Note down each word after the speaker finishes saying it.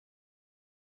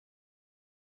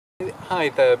Hi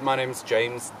there, my name's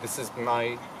James. This is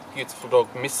my beautiful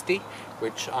dog Misty,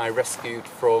 which I rescued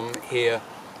from here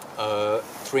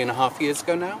 3.5 years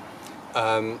ago now.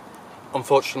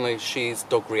 Unfortunately, she's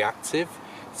dog reactive,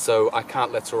 so I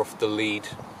can't let her off the lead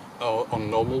on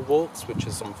normal walks, which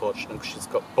is unfortunate because she's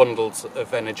got bundles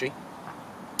of energy.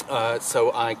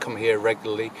 So I come here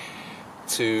regularly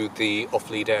to the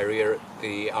off-lead area at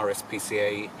the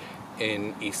RSPCA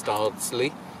in East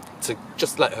Ardsley to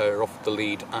just let her off the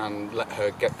lead and let her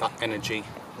get that energy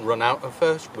run out of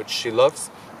her, which she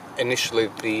loves. Initially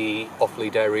the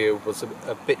off-lead area was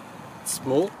a bit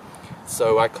small,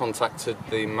 so I contacted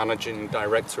the managing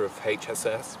director of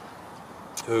HSS,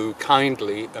 who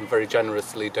kindly and very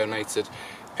generously donated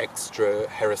extra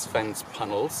Harris fence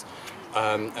panels,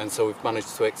 and so we've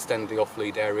managed to extend the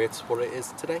off-lead area to what it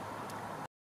is today.